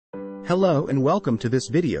Hello and welcome to this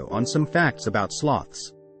video on some facts about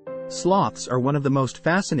sloths. Sloths are one of the most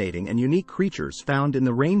fascinating and unique creatures found in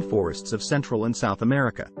the rainforests of Central and South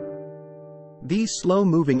America. These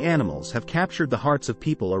slow-moving animals have captured the hearts of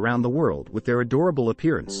people around the world with their adorable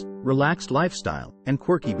appearance, relaxed lifestyle, and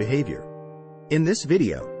quirky behavior. In this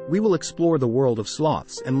video, we will explore the world of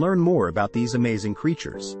sloths and learn more about these amazing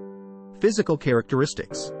creatures. Physical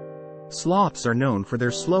characteristics. Sloths are known for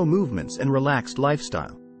their slow movements and relaxed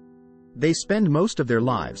lifestyle. They spend most of their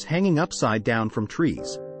lives hanging upside down from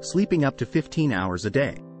trees, sleeping up to 15 hours a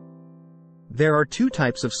day. There are two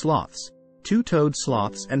types of sloths: two-toed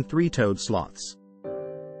sloths and three-toed sloths.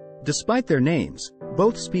 Despite their names,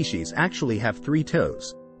 both species actually have 3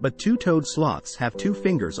 toes, but two-toed sloths have 2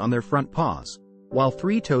 fingers on their front paws, while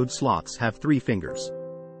three-toed sloths have 3 fingers.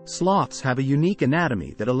 Sloths have a unique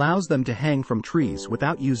anatomy that allows them to hang from trees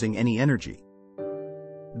without using any energy.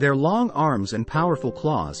 Their long arms and powerful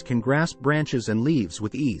claws can grasp branches and leaves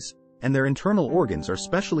with ease, and their internal organs are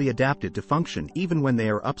specially adapted to function even when they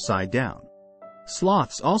are upside down.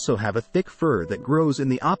 Sloths also have a thick fur that grows in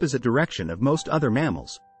the opposite direction of most other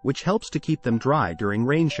mammals, which helps to keep them dry during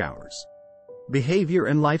rain showers. Behavior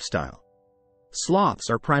and lifestyle. Sloths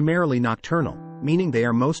are primarily nocturnal, meaning they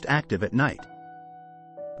are most active at night.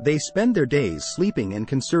 They spend their days sleeping and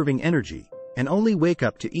conserving energy, and only wake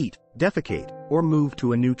up to eat, defecate, or move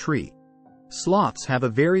to a new tree. Sloths have a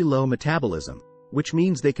very low metabolism, which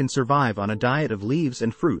means they can survive on a diet of leaves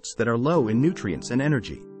and fruits that are low in nutrients and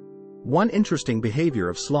energy. One interesting behavior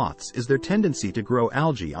of sloths is their tendency to grow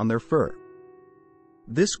algae on their fur.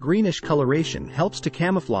 This greenish coloration helps to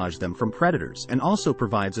camouflage them from predators and also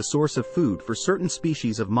provides a source of food for certain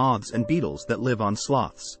species of moths and beetles that live on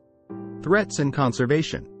sloths. Threats and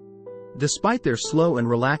conservation. Despite their slow and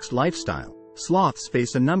relaxed lifestyle, sloths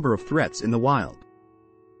face a number of threats in the wild.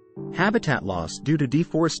 Habitat loss due to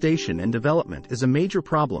deforestation and development is a major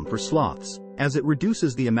problem for sloths, as it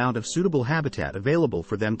reduces the amount of suitable habitat available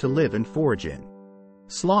for them to live and forage in.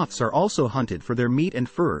 Sloths are also hunted for their meat and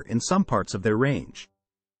fur in some parts of their range.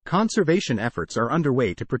 Conservation efforts are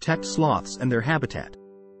underway to protect sloths and their habitat.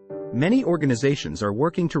 Many organizations are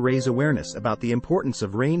working to raise awareness about the importance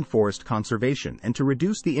of rainforest conservation and to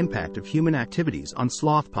reduce the impact of human activities on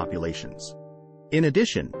sloth populations. In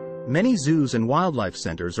addition, many zoos and wildlife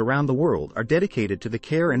centers around the world are dedicated to the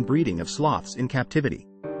care and breeding of sloths in captivity.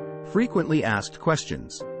 Frequently asked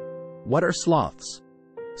questions. What are sloths?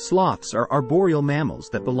 Sloths are arboreal mammals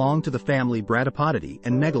that belong to the family Bradypodidae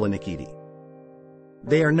and Megalonychidae.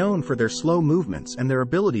 They are known for their slow movements and their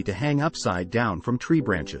ability to hang upside down from tree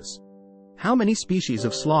branches. How many species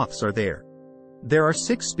of sloths are there? There are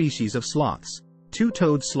 6 species of sloths: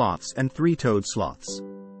 two-toed sloths and three-toed sloths.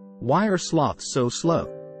 Why are sloths so slow?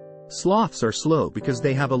 Sloths are slow because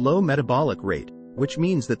they have a low metabolic rate, which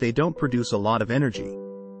means that they don't produce a lot of energy.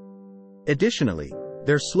 Additionally,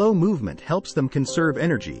 their slow movement helps them conserve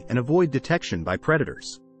energy and avoid detection by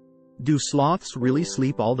predators. Do sloths really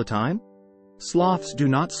sleep all the time? Sloths do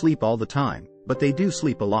not sleep all the time, but they do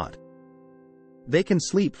sleep a lot. They can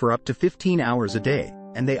sleep for up to 15 hours a day,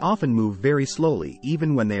 and they often move very slowly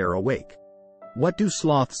even when they are awake. What do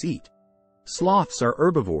sloths eat? Sloths are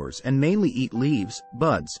herbivores and mainly eat leaves,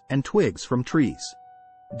 buds, and twigs from trees.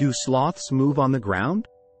 Do sloths move on the ground?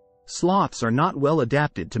 Sloths are not well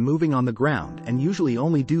adapted to moving on the ground and usually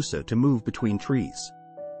only do so to move between trees.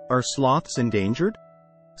 Are sloths endangered?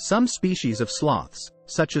 Some species of sloths,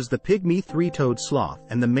 such as the pygmy three-toed sloth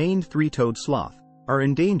and the maned three-toed sloth, are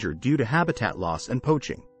endangered due to habitat loss and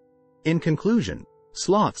poaching. In conclusion,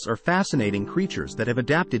 sloths are fascinating creatures that have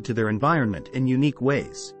adapted to their environment in unique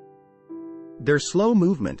ways. Their slow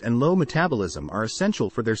movement and low metabolism are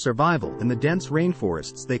essential for their survival in the dense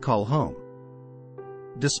rainforests they call home.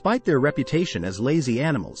 Despite their reputation as lazy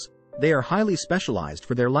animals, they are highly specialized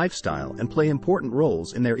for their lifestyle and play important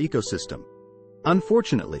roles in their ecosystem.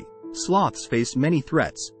 Unfortunately, sloths face many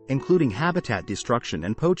threats, including habitat destruction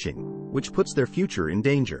and poaching, which puts their future in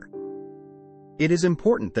danger. It is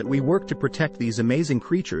important that we work to protect these amazing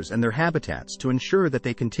creatures and their habitats to ensure that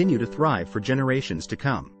they continue to thrive for generations to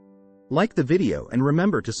come. Like the video and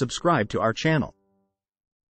remember to subscribe to our channel.